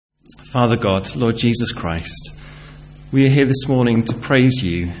Father God, Lord Jesus Christ, we are here this morning to praise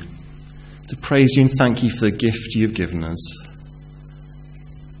you and thank you for the gift you've given us.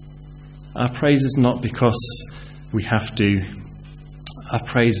 Our praise is not because we have to. Our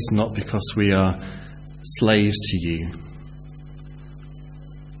praise is not because we are slaves to you.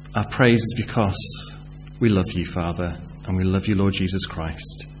 Our praise is because we love you, Father, and we love you, Lord Jesus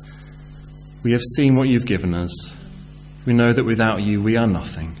Christ. We have seen what you've given us. We know that without you we are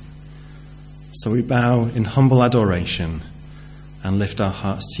nothing. So we bow in humble adoration and lift our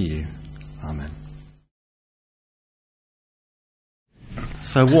hearts to you. Amen.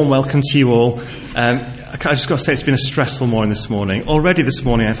 So a warm welcome to you all. I just got to say it's been a stressful morning this morning. Already this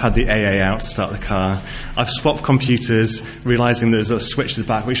morning I've had the AA out to start the car. I've swapped computers, realising there's a switch at the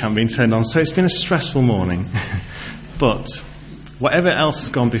back which hasn't been turned on. So it's been a stressful morning. But whatever else has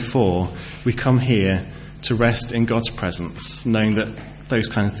gone before, we come here to rest in God's presence, knowing that those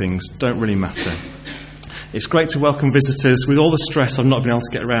kind of things don't really matter. It's great to welcome visitors. With all the stress, I've not been able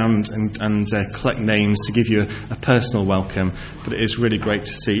to get around and collect names to give you a personal welcome, but it is really great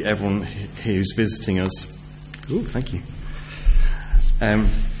to see everyone who's visiting us. Ooh, thank you. And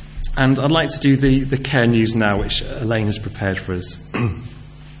I'd like to do the care news now, which Elaine has prepared for us.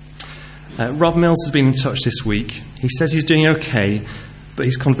 Rob Mills has been in touch this week. He says he's doing okay, but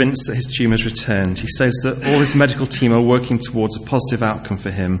he's convinced that his tumour has returned. He says that all his medical team are working towards a positive outcome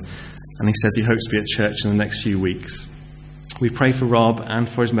for him, and he says he hopes to be at church in the next few weeks. We pray for Rob and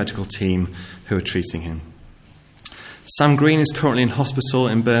for his medical team who are treating him. Sam Green is currently in hospital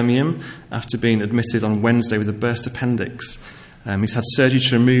in Birmingham after being admitted on Wednesday with a burst appendix. He's had surgery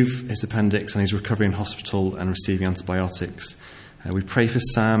to remove his appendix and he's recovering in hospital and receiving antibiotics. We pray for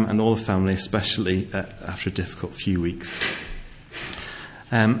Sam and all the family, especially after a difficult few weeks.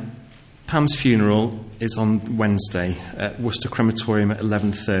 Pam's funeral is on Wednesday at Worcester Crematorium at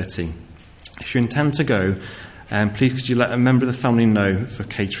 11:30. If you intend to go, please could you let a member of the family know for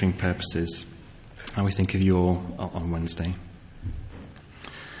catering purposes. And we think of you all on Wednesday.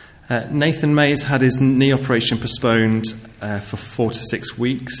 Nathan May has had his knee operation postponed for 4 to 6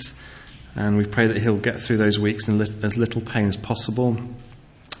 weeks, and we pray that he'll get through those weeks in as little pain as possible.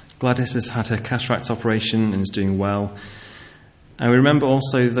 Gladys has had her cataract operation and is doing well. And we remember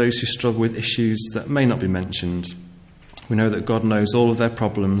also those who struggle with issues that may not be mentioned. We know that God knows all of their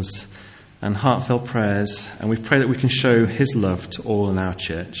problems and heartfelt prayers, and we pray that we can show his love to all in our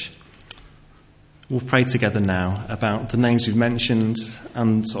church. We'll pray together now about the names we've mentioned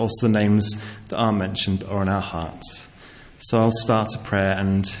and also the names that aren't mentioned but are in our hearts. So I'll start a prayer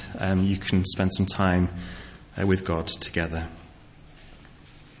and you can spend some time with God together.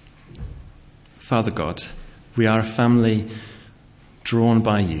 Father God, we are a family drawn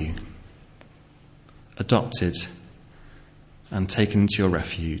by you, adopted and taken into your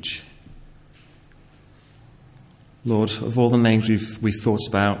refuge. Lord, of all the names we've thought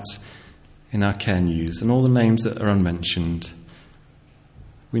about in our care news and all the names that are unmentioned,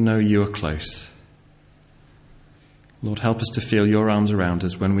 we know you are close. Lord, help us to feel your arms around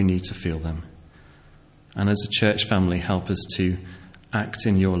us when we need to feel them. And as a church family, help us to act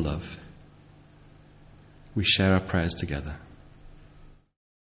in your love. We share our prayers together.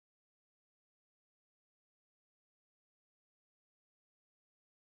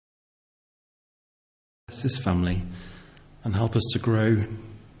 Bless this family and help us to grow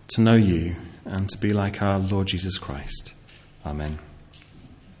to know you and to be like our Lord Jesus Christ. Amen.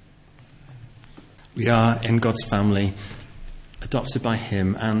 We are in God's family, adopted by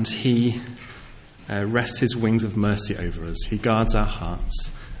him, and he rests his wings of mercy over us. He guards our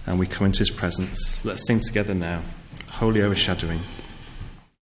hearts and we come into his presence. Let's sing together now, Holy Overshadowing.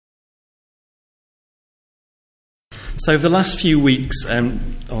 So over the last few weeks,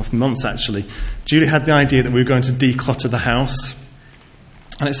 or months actually, Julie had the idea that we were going to declutter the house.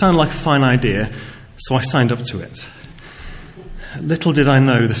 And it sounded like a fine idea, so I signed up to it. Little did I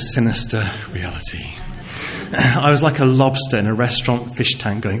know the sinister reality. I was like a lobster in a restaurant fish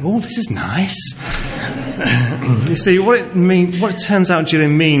tank going, oh, this is nice. You see, what it turns out Julie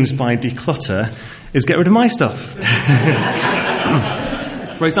means by declutter is get rid of my stuff.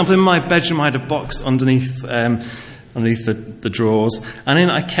 For example, in my bedroom I had a box underneath the drawers, and in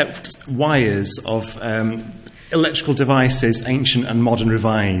it I kept wires of electrical devices, ancient and modern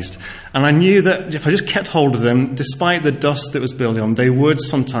revised. And I knew that if I just kept hold of them, despite the dust that was building on, they would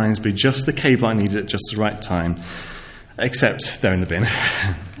sometimes be just the cable I needed at just the right time. Except they're in the bin.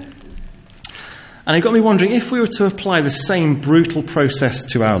 And it got me wondering, if we were to apply the same brutal process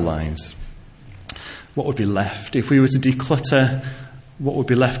to our lives, what would be left? If we were to declutter, what would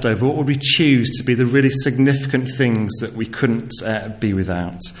be left over? What would we choose to be the really significant things that we couldn't be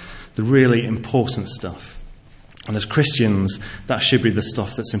without? the really important stuff. And as Christians, that should be the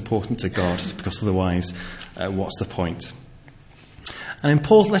stuff that's important to God, because otherwise, what's the point? And in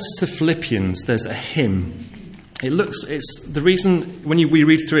Paul's letter to the Philippians, there's a hymn. It's the reason, when we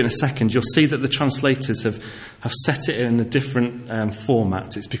read through it in a second, you'll see that the translators have set it in a different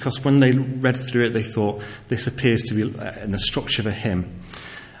format. It's because when they read through it, they thought this appears to be in the structure of a hymn.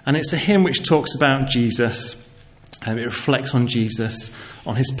 And it's a hymn which talks about Jesus. It reflects on Jesus,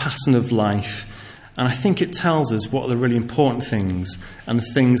 on his pattern of life. And I think it tells us what are the really important things and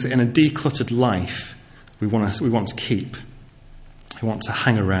the things in a decluttered life we want to keep, we want to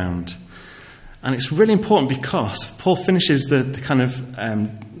hang around. And it's really important because Paul finishes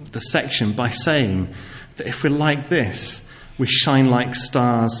the section by saying that if we're like this, we shine like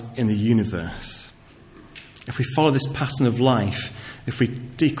stars in the universe. If we follow this pattern of life, if we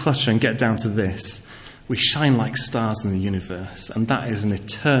declutter and get down to this, we shine like stars in the universe. And that is an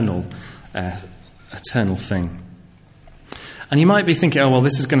eternal thing. And you might be thinking, oh, well,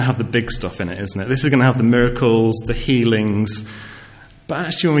 this is going to have the big stuff in it, isn't it? This is going to have the miracles, the healings. But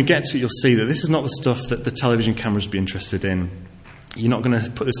actually, when we get to it, you'll see that this is not the stuff that the television cameras would be interested in. You're not going to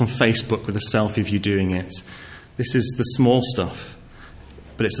put this on Facebook with a selfie of you doing it. This is the small stuff,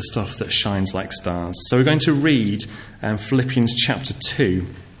 but it's the stuff that shines like stars. So we're going to read Philippians chapter 2.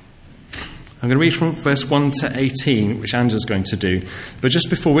 I'm going to read from verse 1 to 18, which Angela's going to do. But just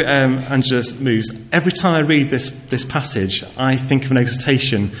before Angela moves, every time I read this passage, I think of an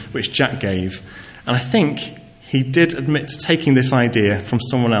exhortation which Jack gave. And I think he did admit to taking this idea from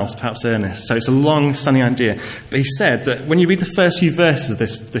someone else, perhaps Ernest. So it's a long-standing idea. But he said that when you read the first few verses of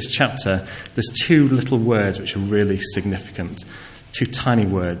this chapter, there's two little words which are really significant. Two tiny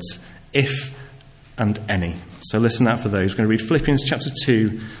words, if and any. So listen out for those. We're going to read Philippians chapter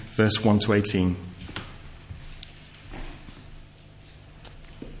 2, verse 1 to 18.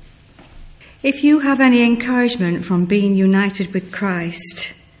 If you have any encouragement from being united with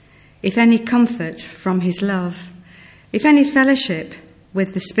Christ, if any comfort from his love, if any fellowship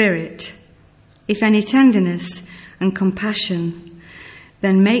with the Spirit, if any tenderness and compassion,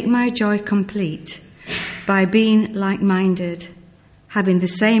 then make my joy complete by being like-minded, having the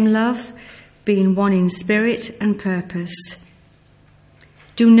same love, being one in spirit and purpose.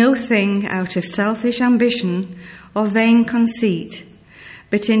 Do no thing out of selfish ambition or vain conceit,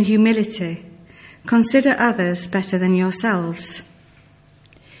 but in humility consider others better than yourselves.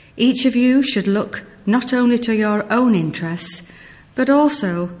 Each of you should look not only to your own interests, but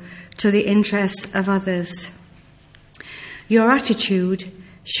also to the interests of others. Your attitude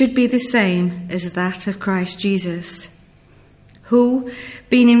should be the same as that of Christ Jesus, who,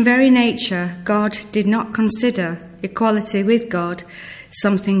 being in very nature God, did not consider equality with God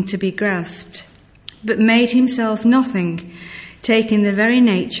something to be grasped, but made himself nothing, taking the very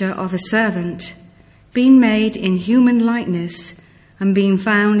nature of a servant, being made in human likeness, and being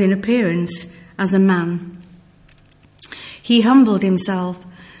found in appearance as a man. He humbled himself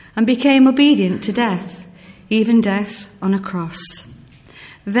and became obedient to death, even death on a cross.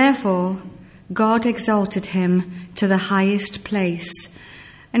 Therefore, God exalted him to the highest place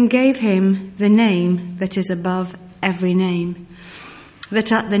and gave him the name that is above every name,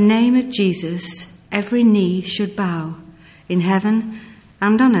 that at the name of Jesus every knee should bow, in heaven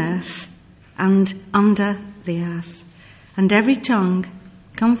and on earth and under the earth, and every tongue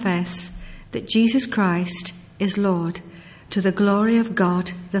confess that Jesus Christ is Lord, to the glory of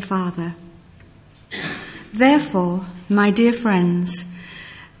God the Father. Therefore, my dear friends,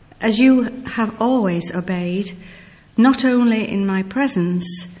 as you have always obeyed, not only in my presence,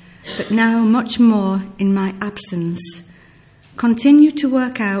 but now much more in my absence, continue to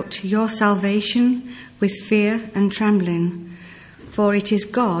work out your salvation with fear and trembling, for it is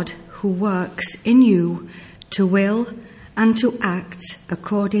God who works in you to will and to act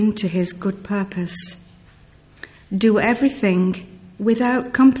according to his good purpose. Do everything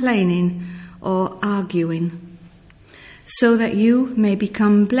without complaining or arguing, so that you may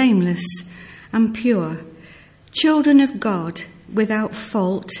become blameless and pure, children of God without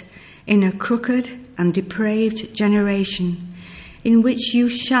fault in a crooked and depraved generation, in which you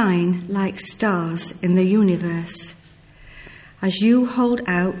shine like stars in the universe, as you hold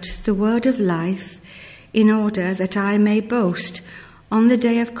out the word of life, in order that I may boast on the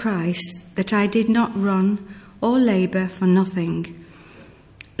day of Christ that I did not run or labour for nothing.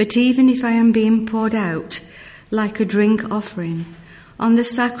 But even if I am being poured out like a drink offering on the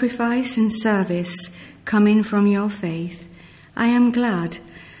sacrifice and service coming from your faith, I am glad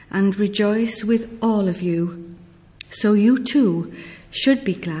and rejoice with all of you. So you too should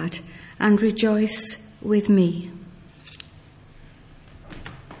be glad and rejoice with me.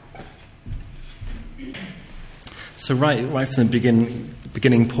 So right from the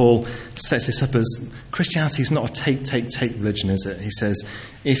beginning, Paul sets this up as Christianity is not a take religion, is it? He says,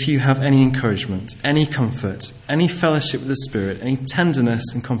 if you have any encouragement, any comfort, any fellowship with the Spirit, any tenderness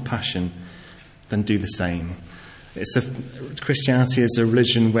and compassion, then do the same. Christianity is a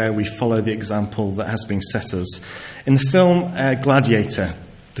religion where we follow the example that has been set us. In the film Gladiator,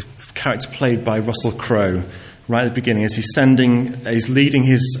 the character played by Russell Crowe, right at the beginning, as he's leading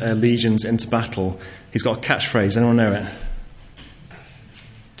his legions into battle, he's got a catchphrase. Anyone know it?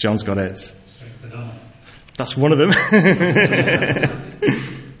 John's got it. That's one of them.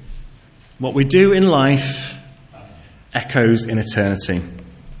 What we do in life echoes in eternity.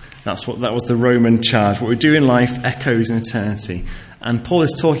 That was the Roman charge. What we do in life echoes in eternity. And Paul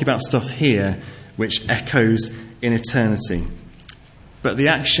is talking about stuff here which echoes in eternity. But the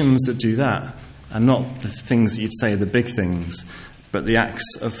actions that do that are not the things that you'd say are the big things, but the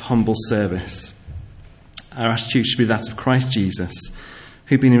acts of humble service. Our attitude should be that of Christ Jesus,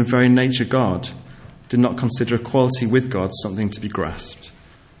 who being in very nature God, did not consider equality with God something to be grasped,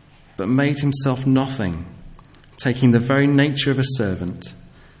 but made himself nothing, taking the very nature of a servant,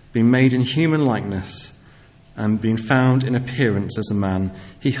 being made in human likeness, and being found in appearance as a man,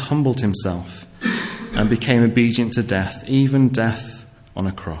 he humbled himself and became obedient to death, even death on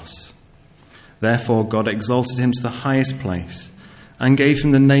a cross. Therefore God exalted him to the highest place and gave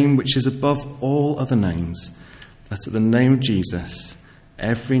him the name which is above all other names, that at the name of Jesus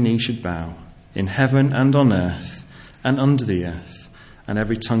every knee should bow, in heaven and on earth and under the earth, and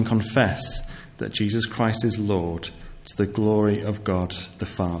every tongue confess that Jesus Christ is Lord, to the glory of God the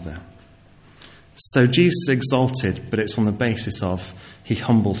Father. So Jesus is exalted, but it's on the basis of he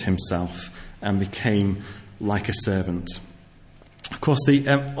humbled himself and became like a servant. Of course, the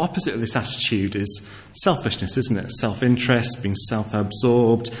opposite of this attitude is selfishness, isn't it? Self-interest, being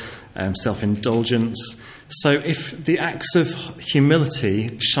self-absorbed, self-indulgence. So if the acts of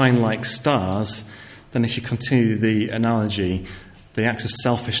humility shine like stars, then if you continue the analogy, the acts of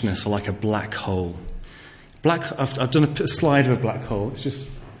selfishness are like a black hole. I've done a slide of a black hole. It's just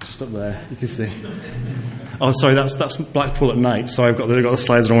up there. You can see. Oh, sorry, that's Blackpool at night. So I've got the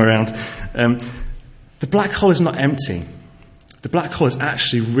slides the wrong way around. The black hole is not empty. The black hole is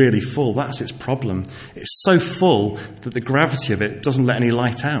actually really full. That's its problem. It's so full that the gravity of it doesn't let any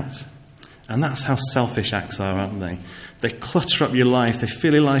light out. And that's how selfish acts are, aren't they? They clutter up your life. They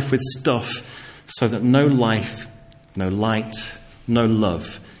fill your life with stuff so that no life, no light, no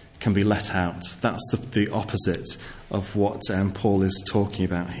love can be let out. That's the opposite of what Paul is talking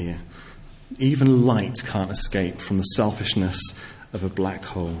about here. Even light can't escape from the selfishness of a black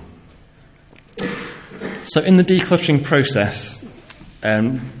hole. So in the decluttering process,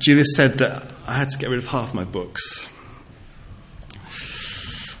 Julius said that I had to get rid of half my books.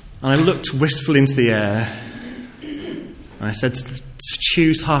 And I looked wistfully into the air, and I said, to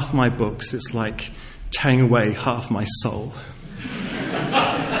choose half my books, it's like tearing away half my soul.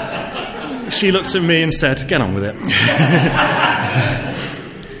 She looked at me and said, get on with it.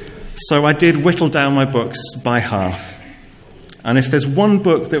 So I did whittle down my books by half. And if there's one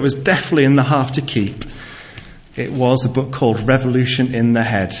book that was definitely in the half to keep, it was a book called Revolution in the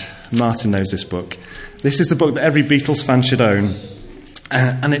Head. Martin knows this book. This is the book that every Beatles fan should own.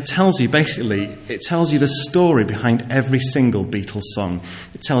 And it tells you the story behind every single Beatles song.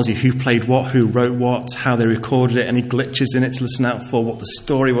 It tells you who played what, who wrote what, how they recorded it, any glitches in it to listen out for, what the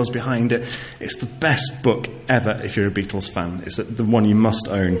story was behind it. It's the best book ever if you're a Beatles fan. It's the one you must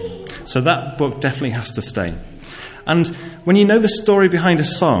own. So that book definitely has to stay. And when you know the story behind a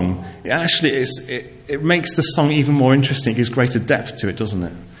song, it makes the song even more interesting. It gives greater depth to it, doesn't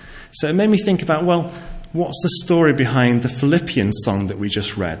it? So it made me think about, well, what's the story behind the Philippians song that we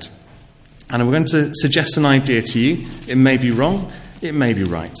just read? And we're going to suggest an idea to you. It may be wrong, it may be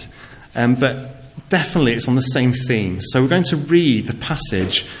right. But definitely it's on the same theme. So we're going to read the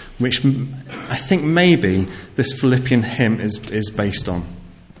passage which I think maybe this Philippian hymn is based on.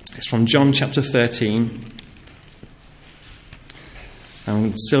 It's from John chapter 13.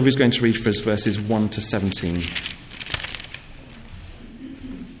 And Sylvia's going to read for us verses 1 to 17.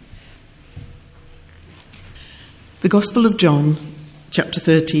 The Gospel of John, chapter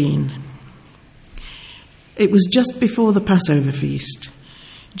 13. It was just before the Passover feast.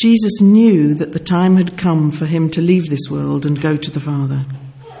 Jesus knew that the time had come for him to leave this world and go to the Father.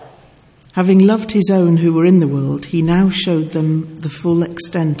 Having loved his own who were in the world, he now showed them the full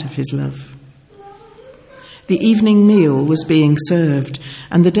extent of his love. The evening meal was being served,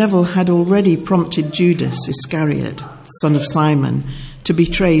 and the devil had already prompted Judas Iscariot, son of Simon, to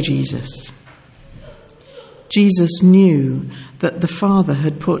betray Jesus. Jesus knew that the Father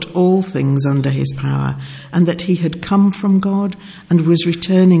had put all things under his power and that he had come from God and was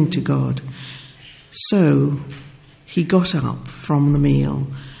returning to God. So he got up from the meal,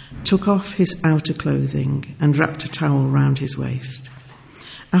 took off his outer clothing and wrapped a towel round his waist.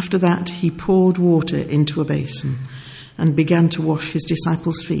 After that, he poured water into a basin and began to wash his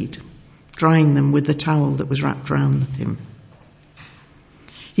disciples' feet, drying them with the towel that was wrapped round him.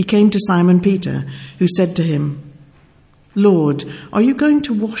 He came to Simon Peter, who said to him, "Lord, are you going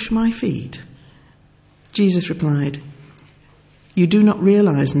to wash my feet?" Jesus replied, "You do not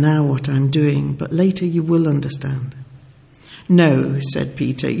realize now what I'm doing, but later you will understand." "No," said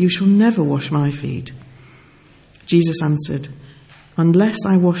Peter, "you shall never wash my feet." Jesus answered, "Unless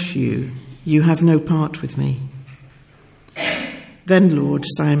I wash you, you have no part with me." "Then, Lord,"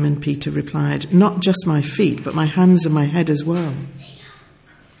 Simon Peter replied, "not just my feet, but my hands and my head as well."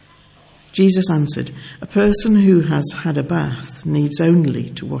 Jesus answered, "A person who has had a bath needs only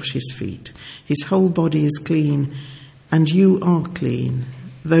to wash his feet. His whole body is clean, and you are clean,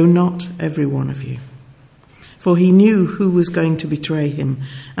 though not every one of you." For he knew who was going to betray him,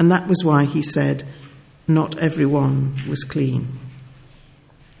 and that was why he said, "Not everyone was clean."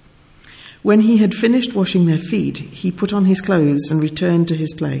 When he had finished washing their feet, he put on his clothes and returned to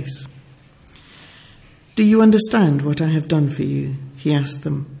his place. "Do you understand what I have done for you?" he asked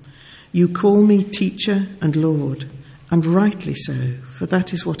them. "You call me teacher and Lord, and rightly so, for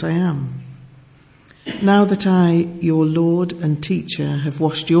that is what I am. Now that I, your Lord and teacher, have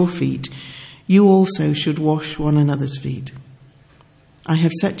washed your feet, you also should wash one another's feet. I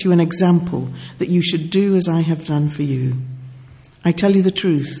have set you an example that you should do as I have done for you. I tell you the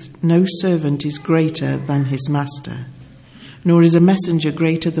truth, no servant is greater than his master, nor is a messenger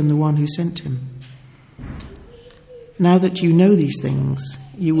greater than the one who sent him. Now that you know these things,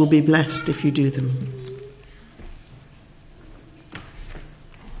 you will be blessed if you do them."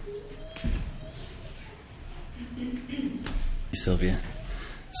 Sylvia.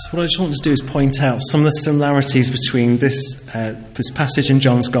 So what I just want to do is point out some of the similarities between this passage in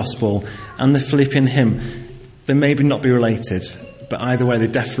John's Gospel and the Philippian hymn. They may not be related, but either way, they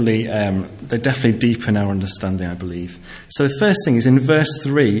definitely deepen our understanding, I believe. So the first thing is in verse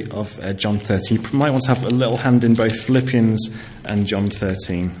 3 of John 13. You might want to have a little hand in both Philippians and John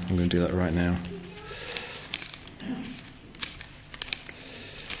 13. I'm going to do that right now.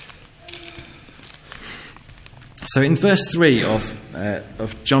 So in verse 3 of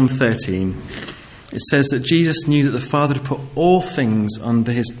John 13, it says that Jesus knew that the Father had put all things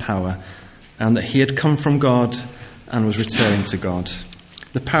under his power and that he had come from God and was returning to God.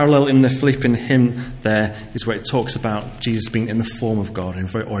 The parallel in the Philippian hymn there is where it talks about Jesus being in the form of God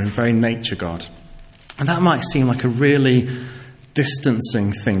or in very nature God. And that might seem like a really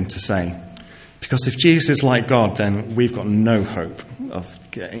distancing thing to say. Because if Jesus is like God, then we've got no hope of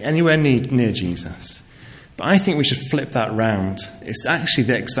getting anywhere near Jesus. But I think we should flip that round. It's actually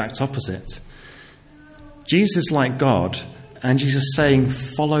the exact opposite. Jesus is like God, and Jesus is saying,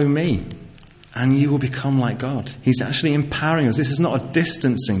 "Follow me, and you will become like God." He's actually empowering us. This is not a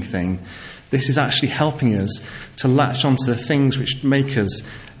distancing thing. This is actually helping us to latch onto the things which make us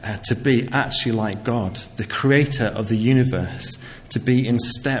to be actually like God, the creator of the universe, to be in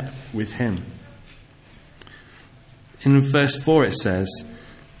step with him. In verse 4 it says,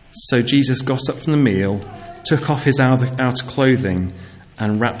 "So Jesus got up from the meal, took off his outer clothing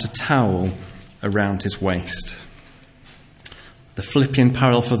and wrapped a towel around his waist." The Philippian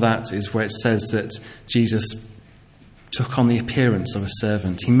parallel for that is where it says that Jesus took on the appearance of a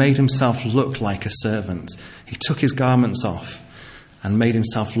servant. He made himself look like a servant. He took his garments off and made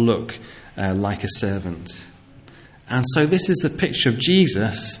himself look like a servant. And so this is the picture of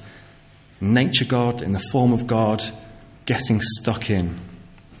Jesus, nature God, in the form of God, getting stuck in.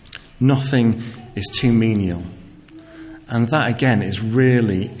 Nothing is too menial. And that, again, is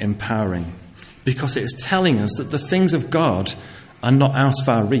really empowering because it is telling us that the things of God are not out of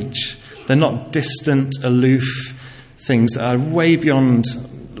our reach. They're not distant, aloof things that are way beyond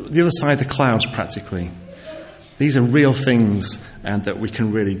the other side of the clouds, practically. These are real things that we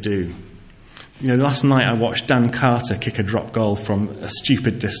can really do. You know, last night I watched Dan Carter kick a drop goal from a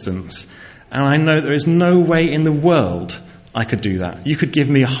stupid distance. And I know there is no way in the world I could do that. You could give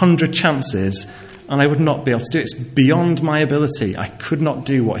me 100 chances and I would not be able to do it. It's beyond my ability. I could not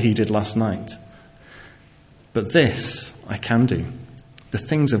do what he did last night. But this I can do. The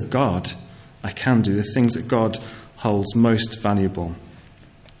things of God I can do. The things that God holds most valuable.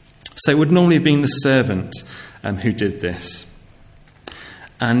 So it would normally have been the servant who did this.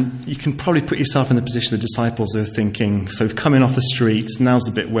 And you can probably put yourself in the position of the disciples who are thinking, so we've come in off the streets, now's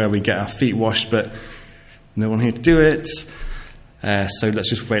the bit where we get our feet washed, but No one here to do it. So let's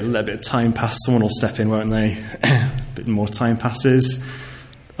just wait a little bit of time pass. Someone will step in, won't they? A bit more time passes.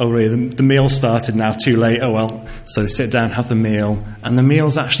 Oh, really? The meal started now, too late. Oh, well. So they sit down, have the meal. And the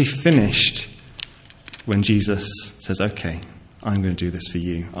meal's actually finished when Jesus says, okay, I'm going to do this for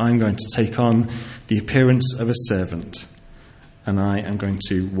you. I'm going to take on the appearance of a servant, and I am going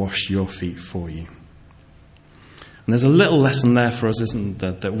to wash your feet for you. And there's a little lesson there for us, isn't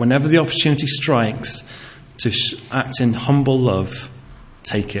there? That whenever the opportunity strikes to act in humble love,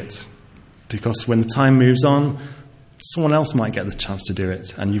 take it. Because when the time moves on, someone else might get the chance to do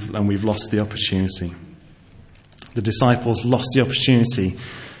it, and we've lost the opportunity. The disciples lost the opportunity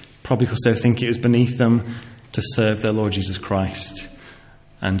probably because they were thinking it was beneath them to serve their Lord Jesus Christ.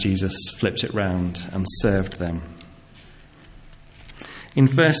 And Jesus flipped it round and served them. In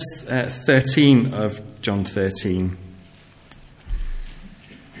verse 13 of John 13,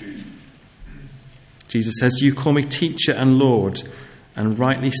 Jesus says, "You call me teacher and Lord, and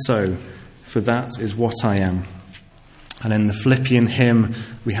rightly so, for that is what I am." And in the Philippian hymn,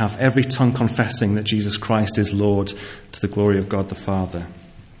 we have every tongue confessing that Jesus Christ is Lord, to the glory of God the Father.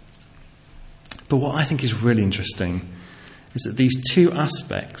 But what I think is really interesting is that these two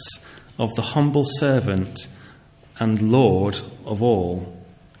aspects of the humble servant and Lord of all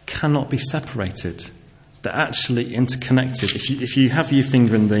cannot be separated. They're actually interconnected. If you have your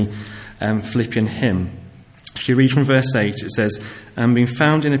finger in the Philippian hymn, if you read from verse 8, it says, "And being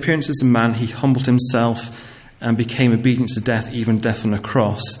found in appearance as a man, he humbled himself and became obedient to death, even death on a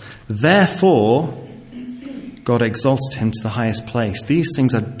cross. Therefore, God exalted him to the highest place." These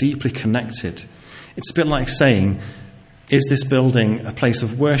things are deeply connected. It's a bit like saying, is this building a place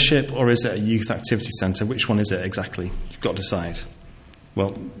of worship or is it a youth activity centre? Which one is it exactly? You've got to decide.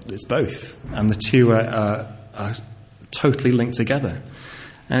 Well, it's both. And the two are totally linked together.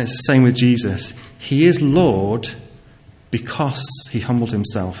 And it's the same with Jesus. He is Lord because he humbled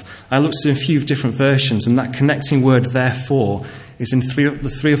himself. I looked at a few different versions, and that connecting word, therefore, is in the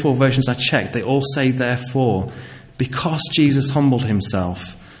three or four versions I checked. They all say therefore. Because Jesus humbled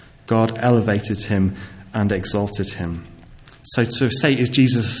himself, God elevated him and exalted him. So to say, is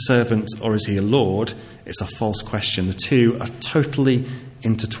Jesus a servant or is he a Lord, it's a false question. The two are totally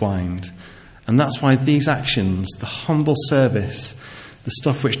intertwined. And that's why these actions, the humble service, the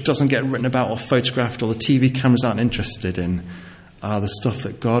stuff which doesn't get written about or photographed or the TV cameras aren't interested in, are the stuff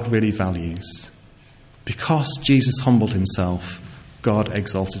that God really values. Because Jesus humbled himself, God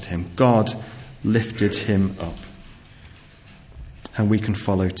exalted him. God lifted him up. And we can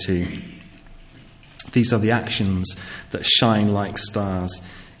follow too. These are the actions that shine like stars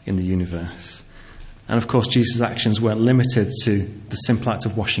in the universe. And of course, Jesus' actions weren't limited to the simple act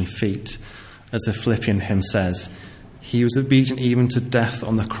of washing feet. As the Philippian hymn says, he was obedient even to death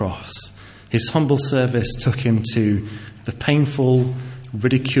on the cross. His humble service took him to the painful,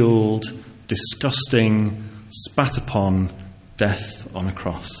 ridiculed, disgusting, spat upon death on a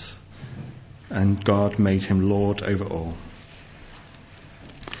cross. And God made him Lord over all.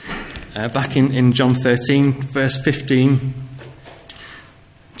 Back in John 13, verse 15,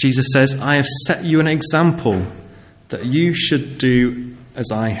 Jesus says, "I have set you an example that you should do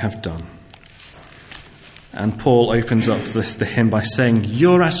as I have done." And Paul opens up the hymn by saying,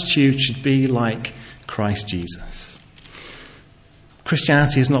 your attitude should be like Christ Jesus.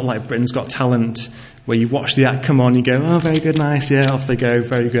 Christianity is not like Britain's Got Talent, where you watch the act come on, you go, oh, very good, nice, yeah, off they go,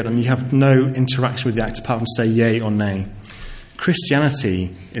 very good, and you have no interaction with the act apart from say yay or nay.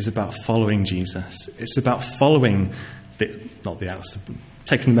 Christianity is about following Jesus. It's about following,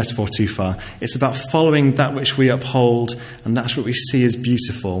 taking the metaphor too far. It's about following that which we uphold, and that's what we see as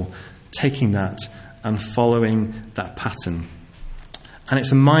beautiful, taking that and following that pattern. And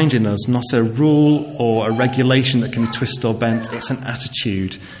it's a mind in us, not a rule or a regulation that can be twisted or bent. It's an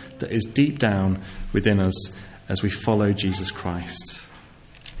attitude that is deep down within us as we follow Jesus Christ.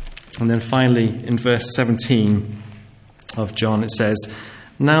 And then finally, in verse 17 of John, it says,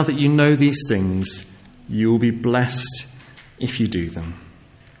 now that you know these things, you will be blessed if you do them.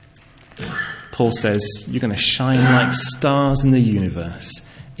 Paul says, you're going to shine like stars in the universe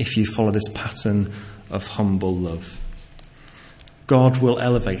if you follow this pattern of humble love. God will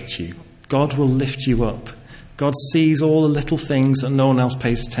elevate you. God will lift you up. God sees all the little things that no one else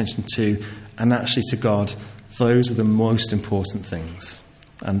pays attention to, and actually to God, those are the most important things.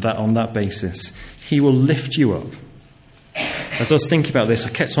 And that on that basis, he will lift you up. As I was thinking about this, I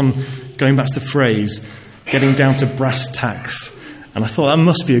kept on going back to the phrase, getting down to brass tacks. And I thought that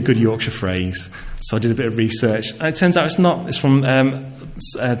must be a good Yorkshire phrase. So I did a bit of research. And it turns out it's not. It's from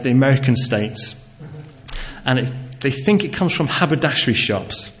the American states. And they think it comes from haberdashery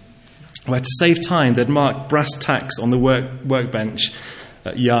shops, where to save time, they'd mark brass tacks on the workbench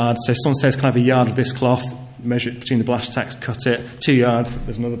at yards. So if someone says, can I have a yard of this cloth? Measure it between the brass tacks, cut it. 2 yards,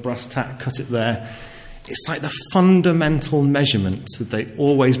 there's another brass tack, cut it there. It's like the fundamental measurement that they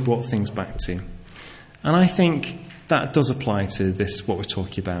always brought things back to. And I think that does apply to this, what we're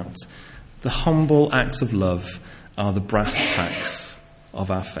talking about. The humble acts of love are the brass tacks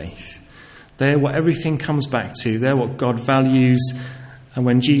of our faith. They're what everything comes back to. They're what God values. And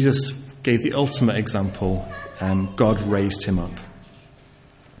when Jesus gave the ultimate example, God raised him up.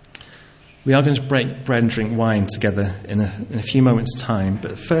 We are going to break bread and drink wine together in a few moments' time.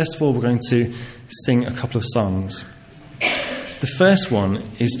 But first of all, we're going to sing a couple of songs. The first one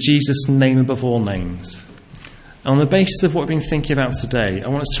is Jesus' name above all names. On the basis of what we've been thinking about today, I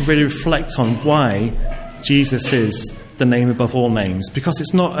want us to really reflect on why Jesus is the name above all names. Because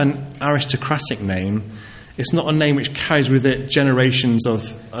it's not an aristocratic name. It's not a name which carries with it generations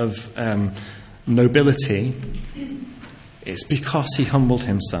of nobility. It's because he humbled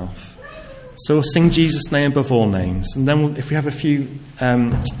himself. So we'll sing Jesus' name above all names. And then if we have a few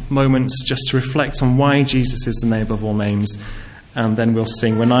moments just to reflect on why Jesus is the name above all names, and then we'll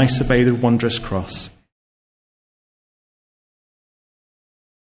sing When I Survey the Wondrous Cross.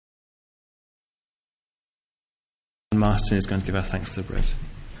 Martin is going to give our thanks to the bread.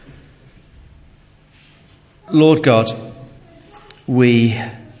 Lord God, we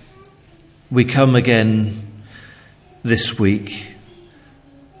come again this week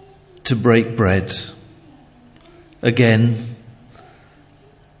to break bread again,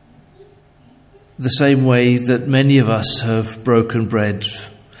 the same way that many of us have broken bread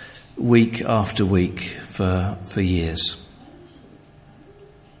week after week for years.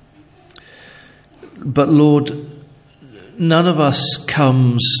 But Lord, none of us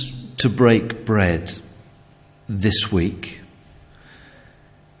comes to break bread this week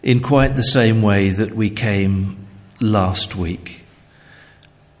in quite the same way that we came last week,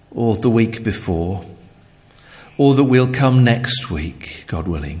 or the week before, or that we'll come next week, God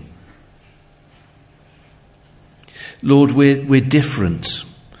willing. Lord, we're different.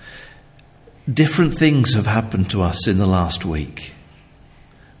 Different things have happened to us in the last week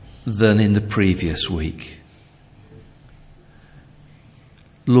than in the previous week.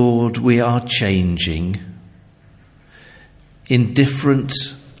 Lord, we are changing in different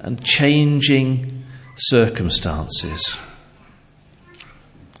and changing circumstances.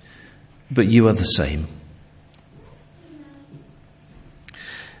 But you are the same.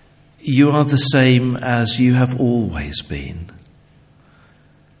 You are the same as you have always been.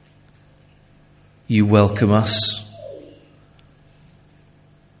 You welcome us.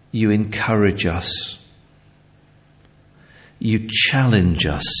 You encourage us. You challenge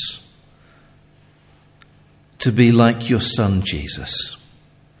us to be like your Son, Jesus.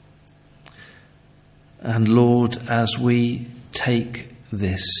 And Lord, as we take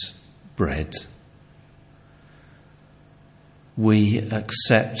this bread, we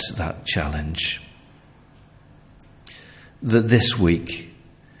accept that challenge, that this week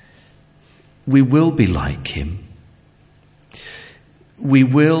we will be like him. We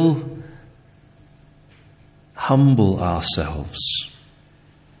will humble ourselves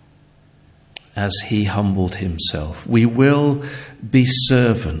as he humbled himself. We will be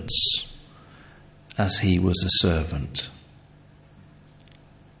servants as he was a servant.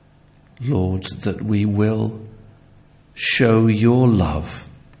 Lord, that we will show your love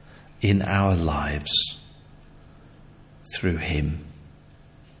in our lives through him.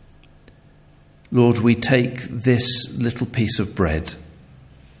 Lord, we take this little piece of bread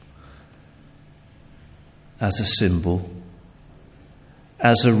as a symbol,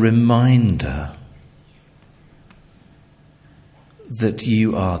 as a reminder that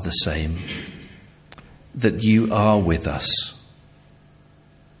you are the same, that you are with us,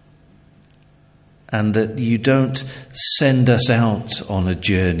 and that you don't send us out on a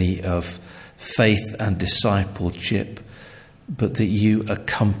journey of faith and discipleship, but that you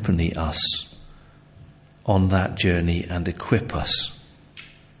accompany us on that journey and equip us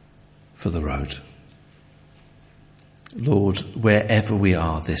for the road. Lord, wherever we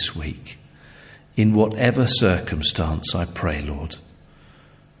are this week, in whatever circumstance, I pray, Lord,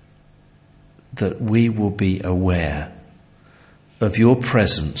 that we will be aware of your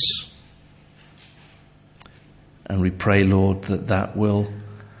presence. And we pray, Lord, that that will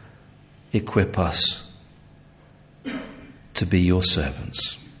equip us to be your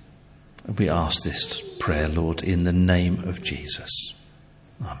servants. And we ask this prayer, Lord, in the name of Jesus.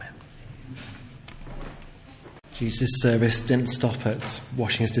 Amen. Jesus' service didn't stop at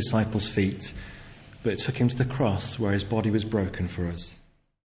washing his disciples' feet, but it took him to the cross where his body was broken for us.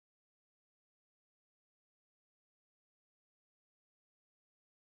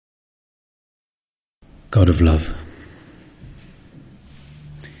 God of love,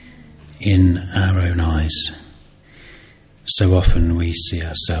 in our own eyes, so often we see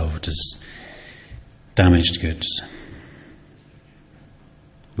ourselves as damaged goods.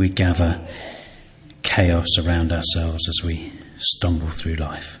 We gather chaos around ourselves as we stumble through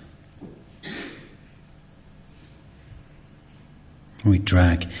life. We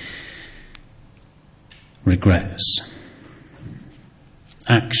drag regrets,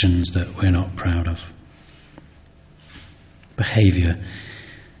 actions that we're not proud of, behaviour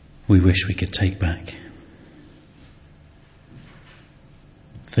we wish we could take back,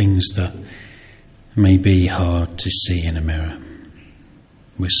 things that may be hard to see in a mirror.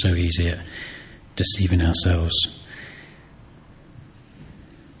 We're so easy at deceiving ourselves.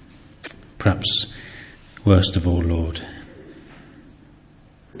 Perhaps worst of all, Lord,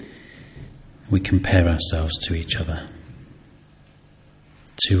 we compare ourselves to each other,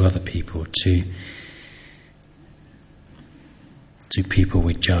 to other people, to people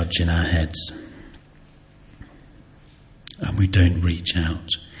we judge in our heads, and we don't reach out,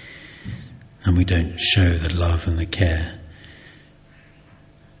 and we don't show the love and the care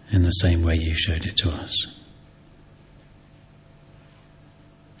in the same way you showed it to us.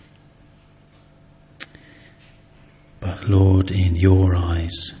 But Lord, in your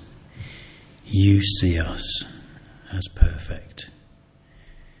eyes, you see us as perfect.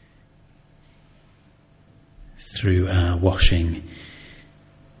 Through our washing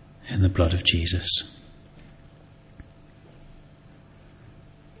in the blood of Jesus.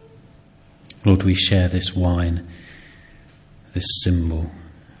 Lord, we share this wine, this symbol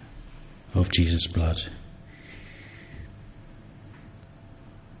of Jesus' blood.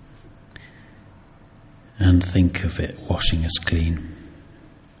 And think of it washing us clean.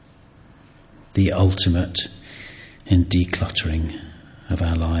 The ultimate in decluttering of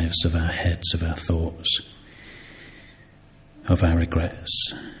our lives, of our heads, of our thoughts, of our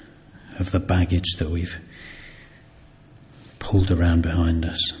regrets, of the baggage that we've pulled around behind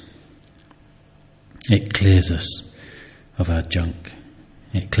us. It clears us of our junk.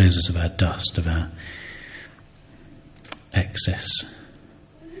 It clears us of our dust, of our excess,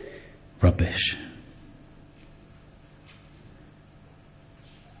 rubbish.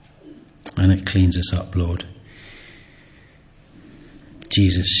 And it cleans us up, Lord.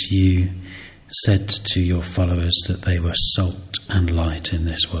 Jesus, you said to your followers that they were salt and light in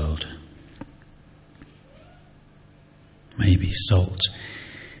this world. Maybe salt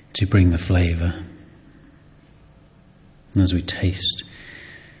to bring the flavour. And as we taste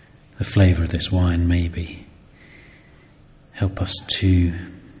the flavour of this wine, maybe help us to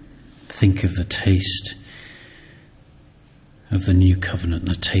think of the taste of the new covenant,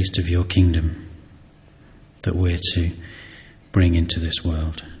 the taste of your kingdom that we're to bring into this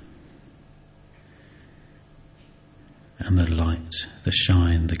world. And the light, the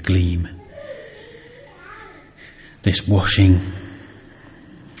shine, the gleam, this washing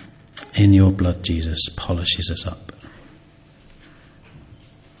in your blood, Jesus, polishes us up.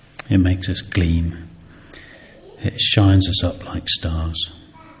 It makes us gleam. It shines us up like stars.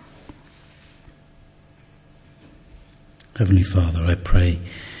 Heavenly Father, I pray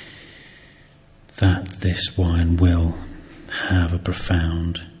that this wine will have a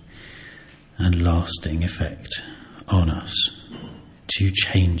profound and lasting effect on us, to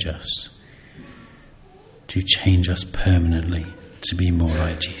change us permanently to be more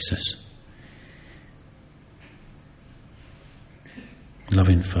like Jesus.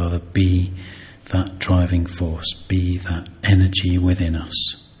 Loving Father, be that driving force, be that energy within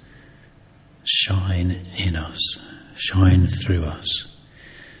us. Shine in us, shine through us,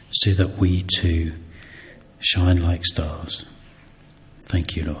 so that we too shine like stars.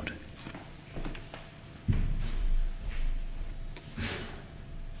 Thank you, Lord.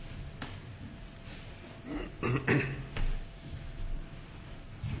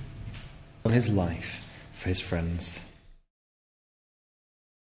 On his life for his friends.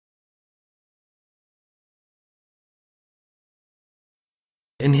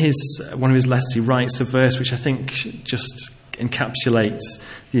 In one of his letters, he writes a verse which I think just encapsulates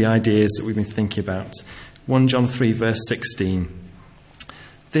the ideas that we've been thinking about. 1 John 3 verse 16.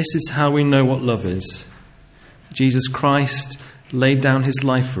 This is how we know what love is. Jesus Christ laid down his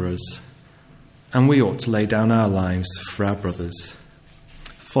life for us, and we ought to lay down our lives for our brothers.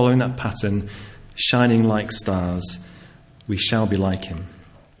 Following that pattern, shining like stars, we shall be like him.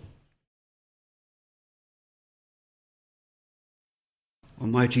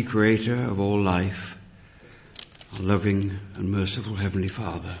 Almighty Creator of all life, our loving and merciful Heavenly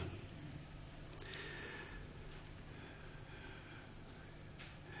Father,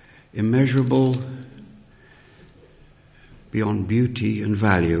 immeasurable beyond beauty and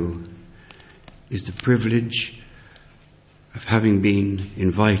value is the privilege of having been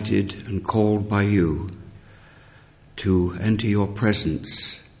invited and called by you to enter your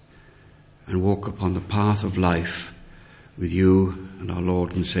presence and walk upon the path of life with you and our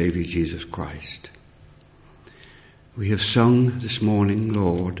Lord and Saviour Jesus Christ. We have sung this morning,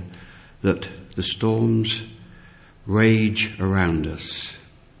 Lord, that the storms rage around us.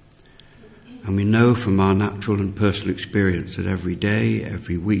 And we know from our natural and personal experience that every day,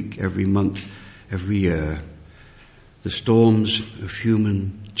 every week, every month, every year, the storms of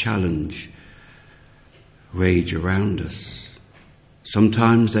human challenge rage around us.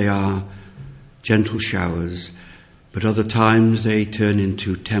 Sometimes they are gentle showers, but other times they turn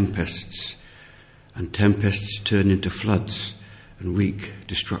into tempests, and tempests turn into floods and wreak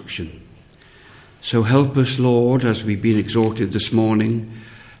destruction. So help us, Lord, as we've been exhorted this morning,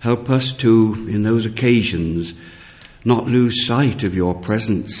 help us to, in those occasions, not lose sight of your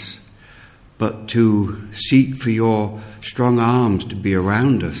presence, but to seek for your strong arms to be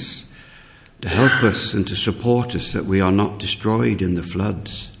around us, to help us and to support us that we are not destroyed in the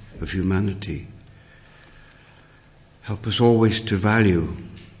floods of humanity. Help us always to value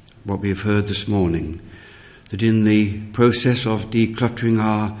what we have heard this morning, that in the process of decluttering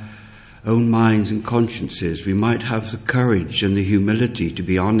our own minds and consciences, we might have the courage and the humility to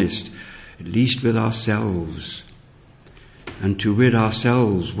be honest, at least with ourselves, and to rid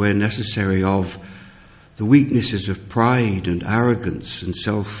ourselves, where necessary, of the weaknesses of pride and arrogance and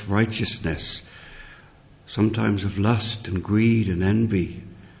self-righteousness, sometimes of lust and greed and envy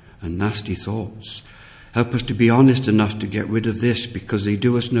and nasty thoughts. Help us to be honest enough to get rid of this, because they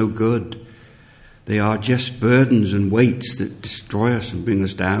do us no good. They are just burdens and weights that destroy us and bring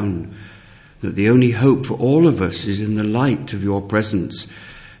us down. That the only hope for all of us is in the light of your presence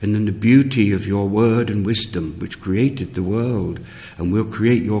and in the beauty of your word and wisdom, which created the world and will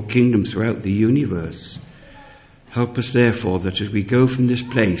create your kingdom throughout the universe. Help us, therefore, that as we go from this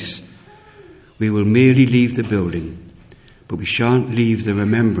place, we will merely leave the building, but we shan't leave the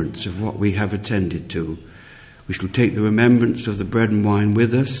remembrance of what we have attended to. We shall take the remembrance of the bread and wine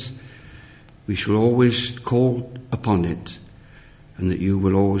with us. We shall always call upon it, and that you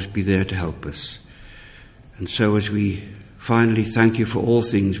will always be there to help us. And so as we finally thank you for all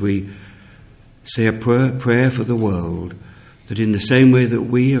things, we say a prayer for the world, that in the same way that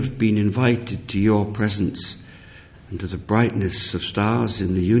we have been invited to your presence and to the brightness of stars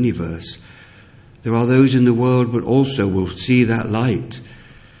in the universe, there are those in the world but also will see that light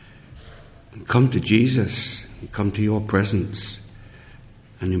and come to Jesus and come to your presence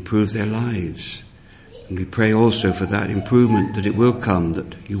and improve their lives. And we pray also for that improvement, that it will come,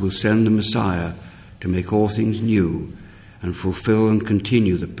 that you will send the Messiah to make all things new and fulfill and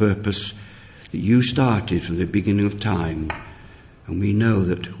continue the purpose that you started from the beginning of time, and we know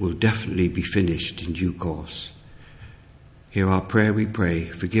that will definitely be finished in due course. Hear our prayer, we pray.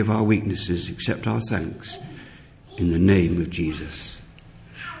 Forgive our weaknesses, accept our thanks. In the name of Jesus.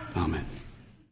 Amen.